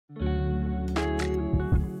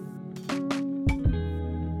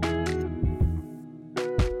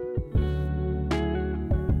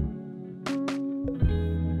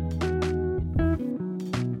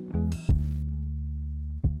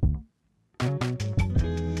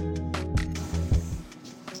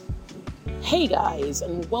Hey guys,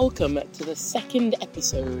 and welcome to the second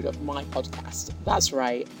episode of my podcast. That's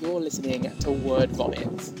right, you're listening to Word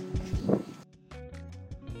Vomit.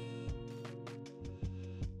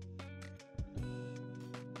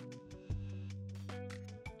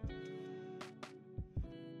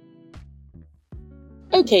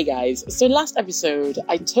 Okay guys, so last episode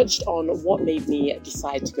I touched on what made me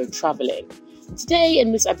decide to go travelling. Today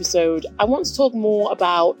in this episode, I want to talk more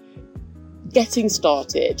about getting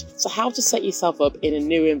started. So how to set yourself up in a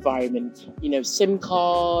new environment. SIM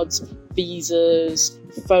cards, visas,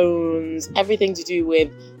 phones, everything to do with,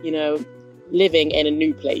 living in a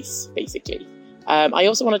new place, basically. I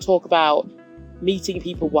also want to talk about meeting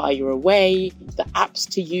people while you're away, the apps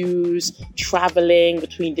to use, traveling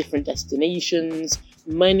between different destinations,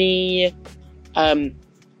 money,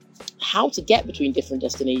 how to get between different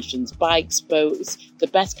destinations, bikes, boats, the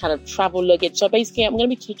best kind of travel luggage. So basically, I'm going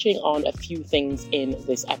to be touching on a few things in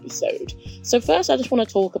this episode. So first, I just want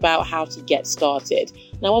to talk about how to get started.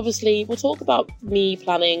 Now, obviously, we'll talk about me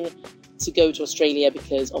planning to go to Australia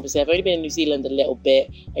because obviously I've only been in New Zealand a little bit.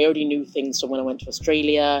 I already knew things from when I went to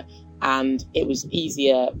Australia, and it was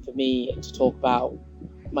easier for me to talk about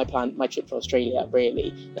my trip to Australia,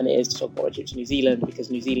 really, than it is to talk about my trip to New Zealand, because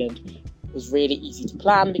New Zealand was really easy to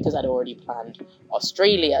plan because I'd already planned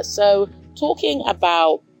Australia. So talking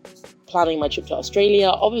about planning my trip to Australia,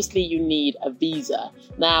 obviously you need a visa.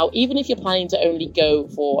 Now, even if you're planning to only go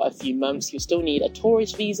for a few months, you still need a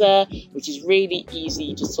tourist visa, which is really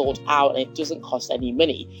easy to sort out and it doesn't cost any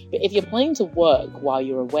money. But if you're planning to work while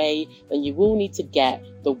you're away, then you will need to get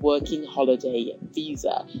the working holiday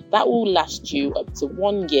visa. That will last you up to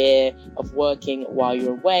 1 year of working while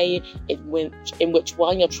you're away, in which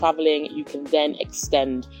while you're traveling, you can then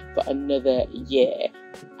extend for another year.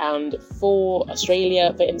 And for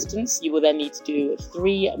Australia, for instance, you will then need to do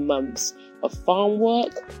 3 months of farm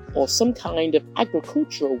work or some kind of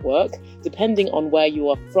agricultural work, depending on where you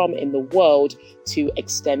are from in the world, to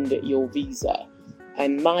extend your visa.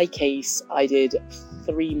 In my case, I did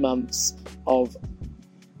 3 months of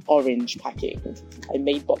orange packing. I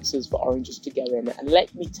made boxes for oranges to go in, and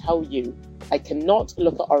let me tell you, I cannot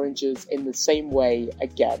look at oranges in the same way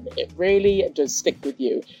again. It really does stick with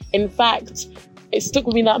you. In fact, it stuck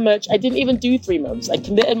with me that much. I didn't even do 3 months. I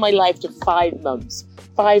committed my life to 5 months.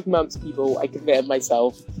 5 months, people, I committed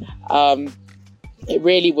myself. It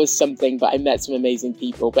really was something, but I met some amazing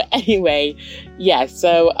people. But anyway,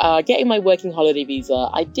 so getting my working holiday visa,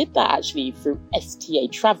 I did that actually through STA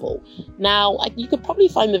Travel. Now, you could probably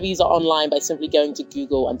find the visa online by simply going to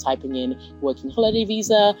Google and typing in working holiday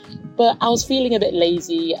visa, but I was feeling a bit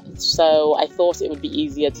lazy, so I thought it would be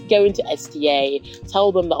easier to go into STA,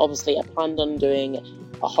 tell them that obviously I planned on doing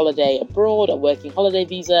a holiday abroad, a working holiday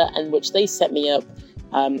visa, and which they set me up.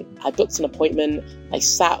 I booked an appointment. I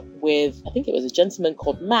sat with, I think it was a gentleman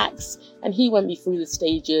called Max, and he went me through the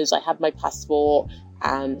stages. I had my passport,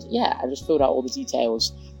 and I just filled out all the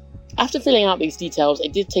details. After filling out these details,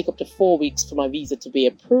 it did take up to 4 weeks for my visa to be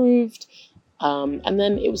approved, and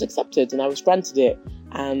then it was accepted, and I was granted it,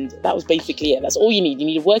 and that was basically it. That's all you need. You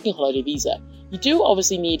need a working holiday visa. You do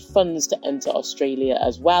obviously need funds to enter Australia,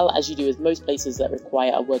 as well as you do with most places that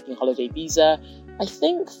require a working holiday visa. I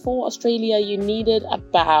think for Australia you needed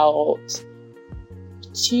about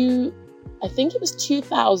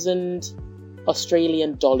 2,000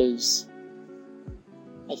 Australian dollars.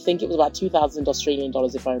 I think it was about 2,000 Australian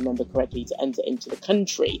dollars, if I remember correctly, to enter into the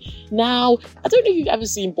country. Now, I don't know if you've ever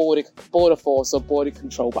seen Border Force or Border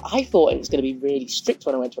Control, but I thought it was going to be really strict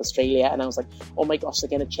when I went to Australia, and I was like, oh my gosh, they're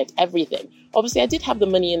going to check everything. Obviously, I did have the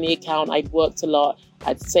money in the account. I'd worked a lot.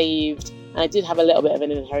 I'd saved, and I did have a little bit of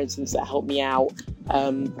an inheritance that helped me out,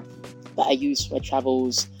 that I used for my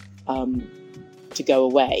travels to go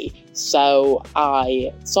away. So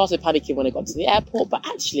I started panicking when I got to the airport, but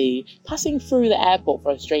actually passing through the airport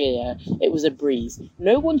for Australia, it was a breeze.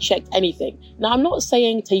 No one checked anything. Now, I'm not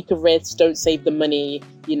saying take a risk, don't save the money,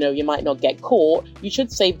 you might not get caught. You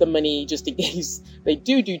should save the money just in case they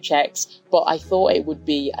do checks, but I thought it would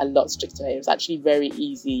be a lot stricter. It was actually very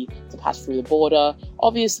easy to pass through the border.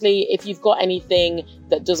 Obviously, if you've got anything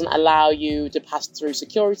that doesn't allow you to pass through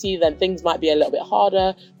security, then things might be a little bit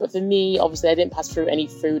harder. But for me, obviously, I didn't pass through any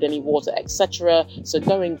food, any water, etc. So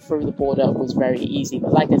going through the border was very easy.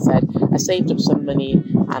 But like I said, I saved up some money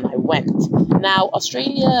and I went. Now,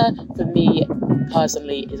 Australia, for me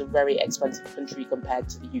personally, is a very expensive country compared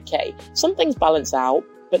to the UK. Some things balance out,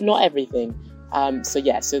 but not everything. So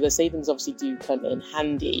the savings obviously do come in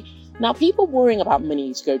handy. Now, people worrying about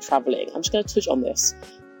money to go travelling, I'm just going to touch on this.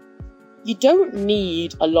 You don't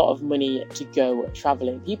need a lot of money to go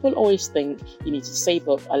traveling. People always think you need to save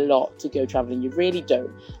up a lot to go traveling. You really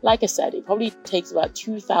don't. Like I said, it probably takes about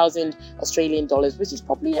 2,000 Australian dollars, which is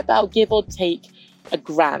probably about, give or take,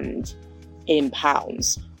 $1,000 in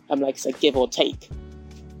pounds. Like I said, give or take.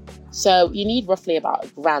 So you need roughly about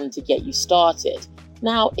 $1,000 to get you started.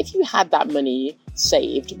 Now, if you had that money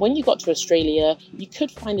saved, when you got to Australia, you could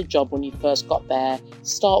find a job when you first got there,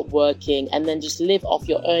 start working, and then just live off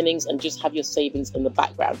your earnings and just have your savings in the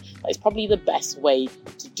background. That is probably the best way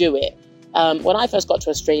to do it. When I first got to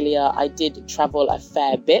Australia, I did travel a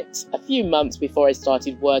fair bit, a few months before I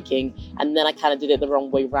started working, and then I kind of did it the wrong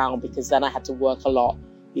way round, because then I had to work a lot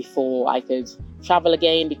before I could travel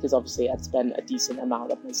again, because obviously I'd spent a decent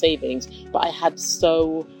amount of my savings. But I had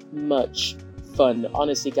so much fun.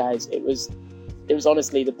 Honestly, guys, it was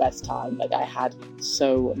honestly the best time. Like, I had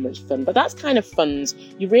so much fun. But that's kind of funds.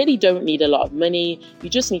 You really don't need a lot of money. You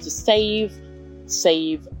just need to save,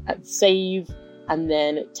 and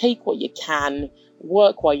then take what you can,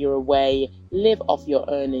 work while you're away, live off your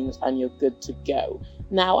earnings, and you're good to go.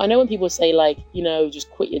 Now, I know when people say, like, just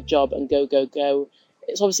quit your job and go,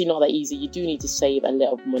 it's obviously not that easy. You do need to save a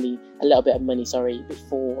little bit of money,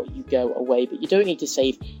 before you go away, but you don't need to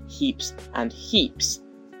save heaps and heaps.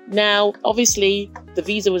 Now, obviously, the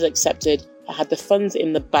visa was accepted. I had the funds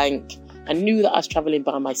in the bank. I knew that I was traveling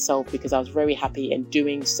by myself because I was very happy in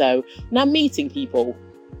doing so. Now, meeting people.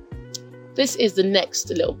 This is the next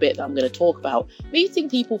little bit that I'm going to talk about. Meeting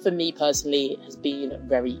people for me personally has been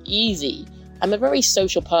very easy. I'm a very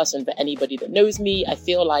social person. For anybody that knows me, I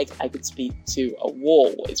feel like I could speak to a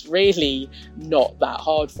wall. It's really not that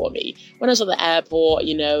hard for me. When I was at the airport,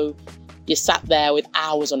 you sat there with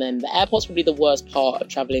hours on end. The airport's probably the worst part of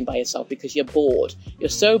traveling by yourself because you're bored. You're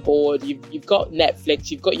so bored. You've got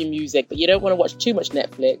Netflix, you've got your music, but you don't want to watch too much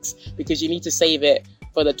Netflix because you need to save it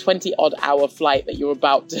for the 20-odd hour flight that you're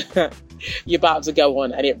about to go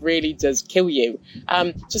on, and it really does kill you.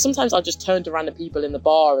 So sometimes I'll just turn to random people in the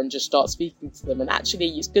bar and just start speaking to them, and actually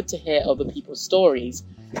it's good to hear other people's stories.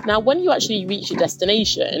 Now, when you actually reach your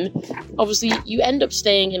destination, obviously you end up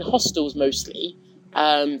staying in hostels mostly.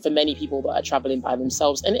 For many people that are traveling by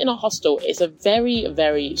themselves. And in a hostel, it's a very,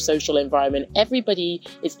 very social environment. Everybody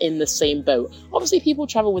is in the same boat. Obviously, people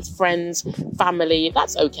travel with friends, family,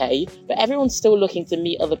 that's okay. But everyone's still looking to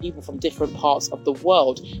meet other people from different parts of the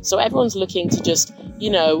world. So everyone's looking to just,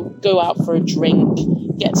 go out for a drink,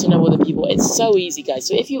 get to know other people. It's so easy, guys.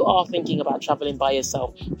 So if you are thinking about traveling by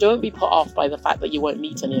yourself, don't be put off by the fact that you won't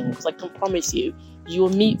meet anyone, because I can promise you, you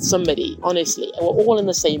will meet somebody, honestly. And we're all in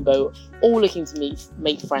the same boat, all looking to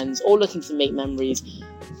make friends, all looking to make memories.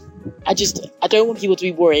 I don't want people to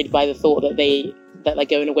be worried by the thought that they're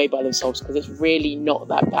going away by themselves, because it's really not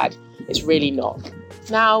that bad. It's really not.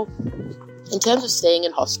 Now, in terms of staying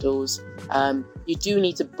in hostels, you do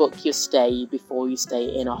need to book your stay before you stay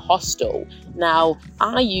in a hostel. Now,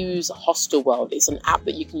 I use Hostelworld. It's an app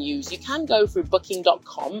that you can use. You can go through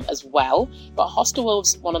booking.com as well, but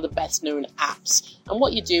Hostelworld's one of the best known apps. And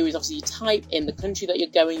what you do is obviously you type in the country that you're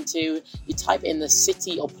going to, you type in the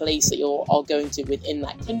city or place that you're all going to within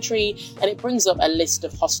that country, and it brings up a list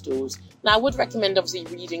of hostels. Now, I would recommend obviously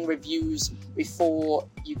reading reviews before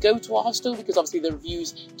you go to a hostel, because obviously the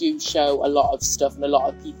reviews do show a lot of stuff and a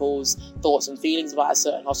lot of people's thoughts and feelings about a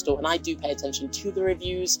certain hostel, and I do pay attention to the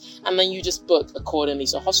reviews, and then you just book accordingly.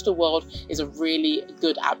 So Hostelworld is a really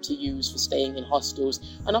good app to use for staying in hostels,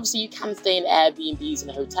 and obviously you can stay in Airbnbs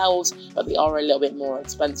and hotels, but they are a little bit more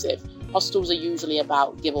expensive. Hostels are usually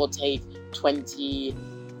about, give or take, $20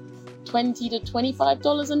 to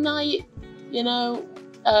 $25 a night,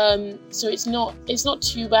 so it's not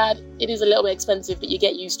too bad. It is a little bit expensive, but you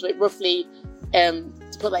get used to it. Roughly,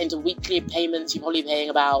 to put that into weekly payments, you're probably paying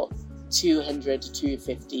about $200 to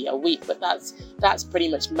 $250 a week, but that's pretty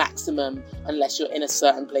much maximum, unless you're in a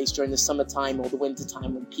certain place during the summertime or the winter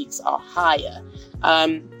time when peaks are higher.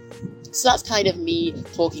 So that's kind of me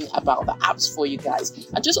talking about the apps for you guys.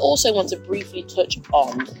 I just also want to briefly touch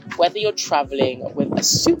on whether you're traveling with a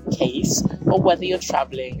suitcase or whether you're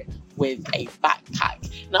traveling with a backpack.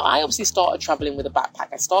 Now, I obviously started traveling with a backpack.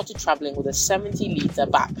 I started traveling with a 70-litre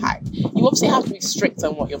backpack. You obviously have to be strict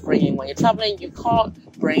on what you're bringing when you're traveling. You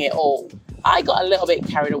can't bring it all. I got a little bit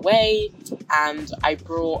carried away and I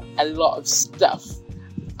brought a lot of stuff,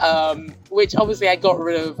 which obviously I got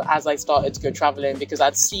rid of as I started to go traveling, because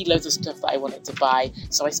I'd see loads of stuff that I wanted to buy.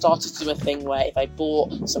 So I started to do a thing where if I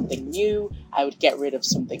bought something new, I would get rid of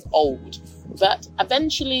something old. But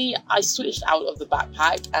eventually I switched out of the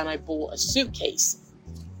backpack and I bought a suitcase.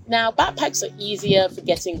 Now, backpacks are easier for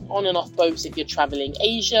getting on and off boats. If you're traveling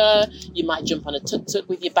Asia, you might jump on a tuk-tuk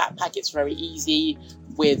with your backpack. It's very easy.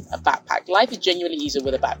 with a backpack. Life is genuinely easier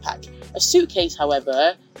with a backpack. A suitcase,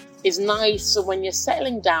 however, is nice for when you're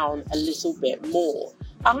settling down a little bit more.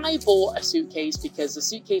 I bought a suitcase because the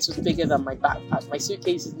suitcase was bigger than my backpack. My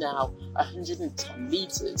suitcase is now 110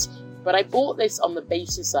 litres. But I bought this on the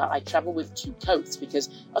basis that I travel with 2 coats because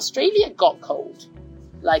Australia got cold.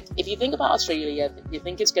 Like, if you think about Australia, you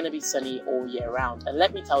think it's going to be sunny all year round. And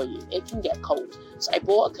let me tell you, it can get cold. So I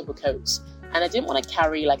bought a couple coats. And I didn't want to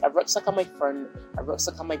carry like a rucksack on my front, a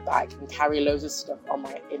rucksack on my back, and carry loads of stuff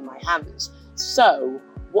in my hands. So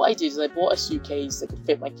what I did is I bought a suitcase that could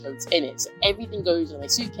fit my coats in it. So everything goes in my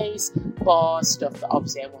suitcase, bar stuff that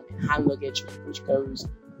obviously I want in hand luggage, which goes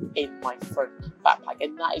in my front backpack,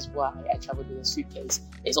 and that is why I traveled with a suitcase.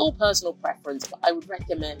 It's all personal preference, but I would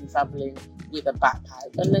recommend traveling with a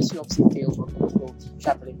backpack unless you obviously feel more comfortable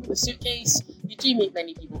traveling with a suitcase. You do meet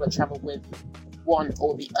many people that travel with one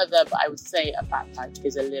or the other, but I would say a backpack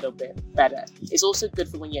is a little bit better. It's also good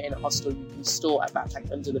for when you're in a hostel, you can store a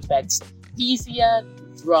backpack under the beds easier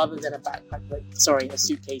rather than a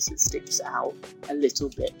suitcase that sticks out a little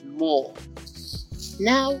bit more.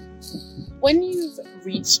 Now, when you've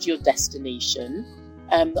reached your destination,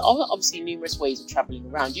 there are obviously numerous ways of traveling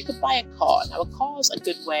around. You could buy a car. Now, a car is a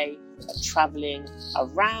good way of traveling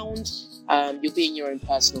around. You'll be in your own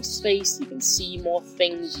personal space. You can see more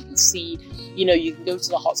things. You can see, you can go to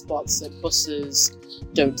the hotspots that buses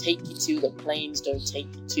don't take you to, that planes don't take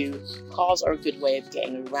you to. Cars are a good way of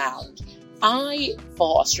getting around. I,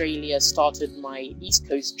 for Australia, started my East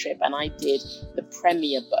Coast trip and I did the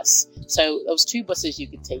Premier bus. So there was 2 buses you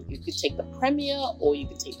could take. You could take the Premier or you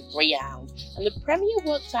could take the Greyhound. And the Premier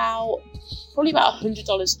worked out probably about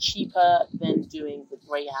 $100 cheaper than doing the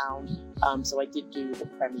Greyhound. So I did do the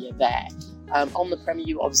Premier there. On the Premier,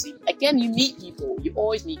 you obviously, again, you meet people. You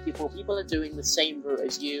always meet people. People are doing the same route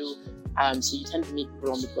as you. So you tend to meet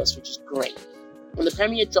people on the bus, which is great. And the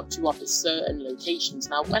Premier dropped you off at certain locations.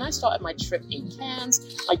 Now, when I started my trip in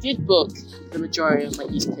Cairns, I did book the majority of my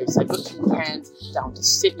East Coast. I booked from Cairns down to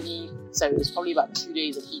Sydney, so it was probably about 2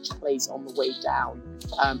 days of each place on the way down.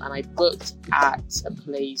 And I booked at a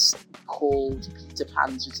place called Peter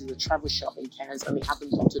Pan's, which is a travel shop in Cairns, and they have them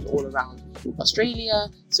dotted all around Australia.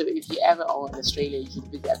 So if you ever are in Australia, you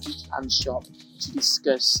can visit a Peter Pan's shop to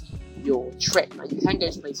discuss your trip. Now, you can go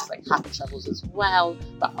to places like Happy Travels as well,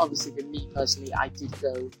 but obviously for me personally, I did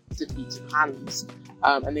go to Peter Pan's,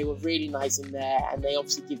 and they were really nice in there, and they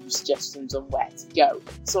obviously give you suggestions on where to go.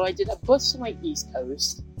 So I did a bus to my East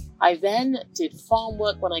Coast. I then did farm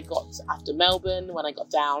work after Melbourne, when I got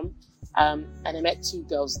down, and I met 2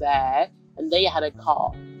 girls there, and they had a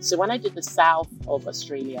car. So when I did the south of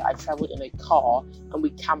Australia, I travelled in a car and we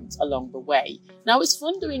camped along the way. Now, it's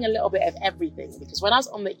fun doing a little bit of everything, because when I was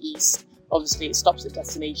on the east, obviously it stops at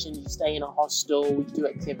destination, you stay in a hostel, we do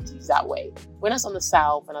activities that way. When I was on the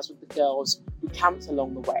south and I was with the girls, we camped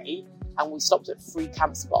along the way and we stopped at free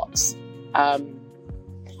camp spots. And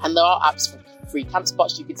there are apps for free camp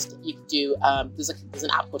spots. You could do, there's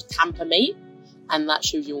an app called Campermate, and that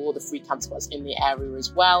shows you all the free camp spots in the area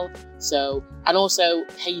as well. So, and also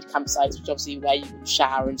paid campsites, which obviously where you can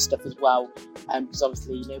shower and stuff as well, because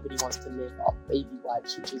obviously nobody wants to live off baby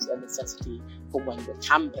wipes, which is a necessity for when we're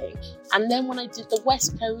camping. And then when I did the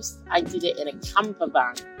West Coast, I did it in a camper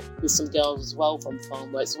van with some girls as well from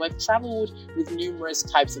Farmwork. So I've travelled with numerous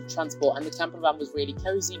types of transport, and the camper van was really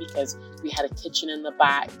cozy because we had a kitchen in the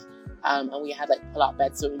back. And we had like pull-out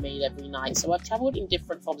beds that we made every night. So I've travelled in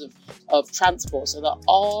different forms of transport. So there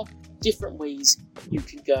are different ways you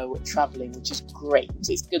can go travelling, which is great.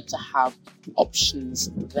 It's good to have options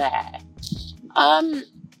there.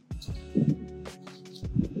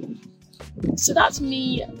 So that's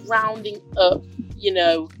me rounding up,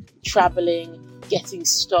 travelling, getting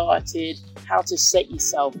started, how to set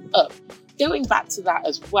yourself up. Going back to that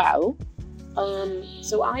as well,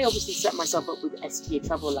 so I obviously set myself up with STA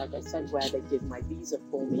Travel, like I said, where they did my visa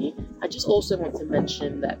for me. I just also want to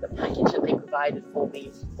mention that the package that they provided for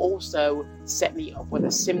me also set me up with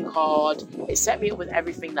a SIM card. It set me up with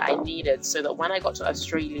everything that I needed, so that when I got to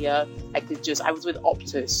Australia, I was with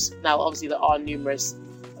Optus. Now, obviously, there are numerous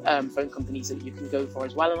phone companies that you can go for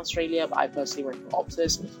as well in Australia, but I personally went for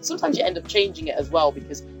Optus. Sometimes you end up changing it as well,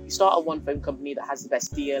 because you start at one phone company that has the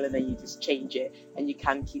best deal and then you just change it, and you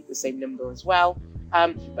can keep the same number as well.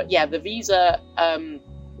 But yeah, the visa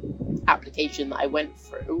application that I went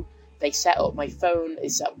through, they set up my phone, they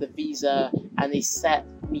set up the visa, and they set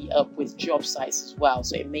me up with job sites as well,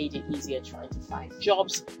 so it made it easier trying to find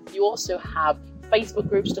jobs. You also have Facebook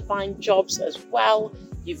groups to find jobs as well.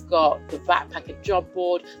 You've got the Backpacker job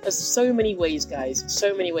board. There's so many ways, guys,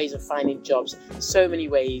 so many ways of finding jobs, so many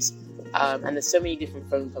ways and there's so many different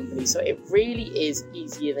phone companies, so it really is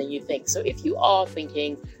easier than you think. So if you are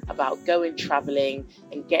thinking about going traveling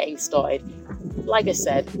and getting started, like I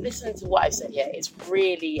said, listen to what I said here. It's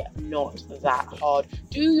really not that hard.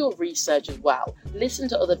 Do your research as well. Listen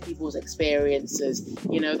to other people's experiences.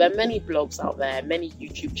 There are many blogs out there, many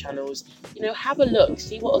YouTube channels. Have a look,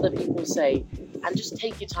 see what other people say, and just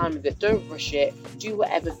take your time with it. Don't rush it. Do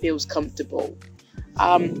whatever feels comfortable.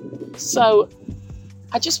 So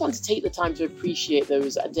I just want to take the time to appreciate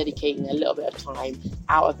those that are dedicating a little bit of time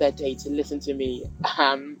out of their day to listen to me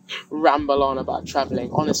ramble on about traveling.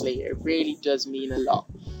 Honestly, it really does mean a lot.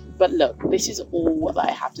 But look, this is all that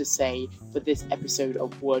I have to say for this episode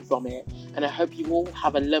of Word Vomit, and I hope you all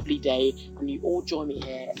have a lovely day and you all join me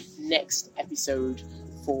here next episode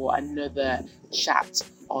for another chat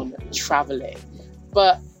on traveling.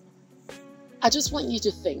 But I just want you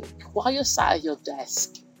to think, while you're sat at your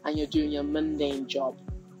desk and you're doing your mundane job,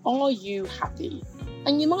 are you happy?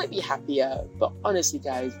 And you might be happier, but honestly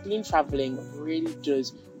guys, being traveling really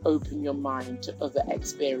does open your mind to other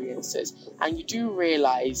experiences, and you do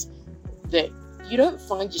realize that you don't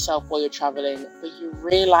find yourself while you're traveling, but you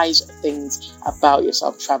realize things about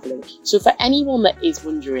yourself traveling. So for anyone that is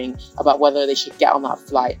wondering about whether they should get on that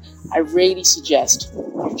flight, I really suggest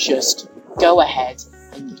you just go ahead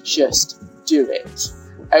and you just do it.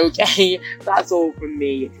 Okay, that's all from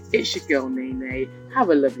me. It's your girl Nene. Have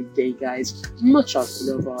a lovely day, guys. Much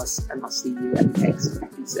love us, and I'll see you at the next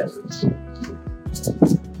episode.